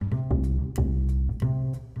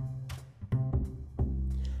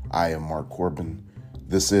I am Mark Corbin.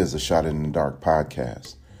 This is a Shot in the Dark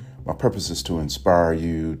podcast. My purpose is to inspire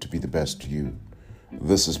you to be the best you.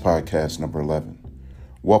 This is podcast number 11.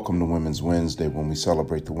 Welcome to Women's Wednesday, when we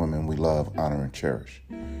celebrate the women we love, honor, and cherish.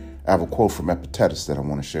 I have a quote from Epictetus that I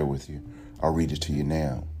want to share with you. I'll read it to you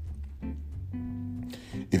now.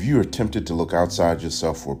 If you are tempted to look outside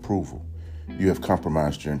yourself for approval, you have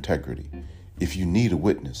compromised your integrity. If you need a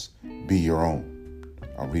witness, be your own.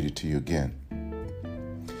 I'll read it to you again.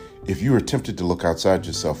 If you are tempted to look outside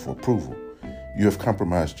yourself for approval, you have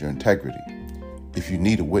compromised your integrity. If you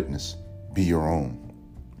need a witness, be your own.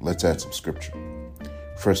 Let's add some scripture.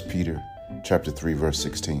 1 Peter chapter 3, verse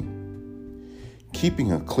 16.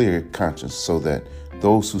 Keeping a clear conscience so that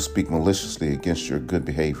those who speak maliciously against your good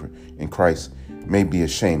behavior in Christ may be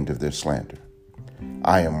ashamed of their slander.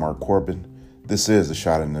 I am Mark Corbin. This is a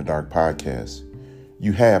Shot in the Dark podcast.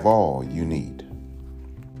 You have all you need.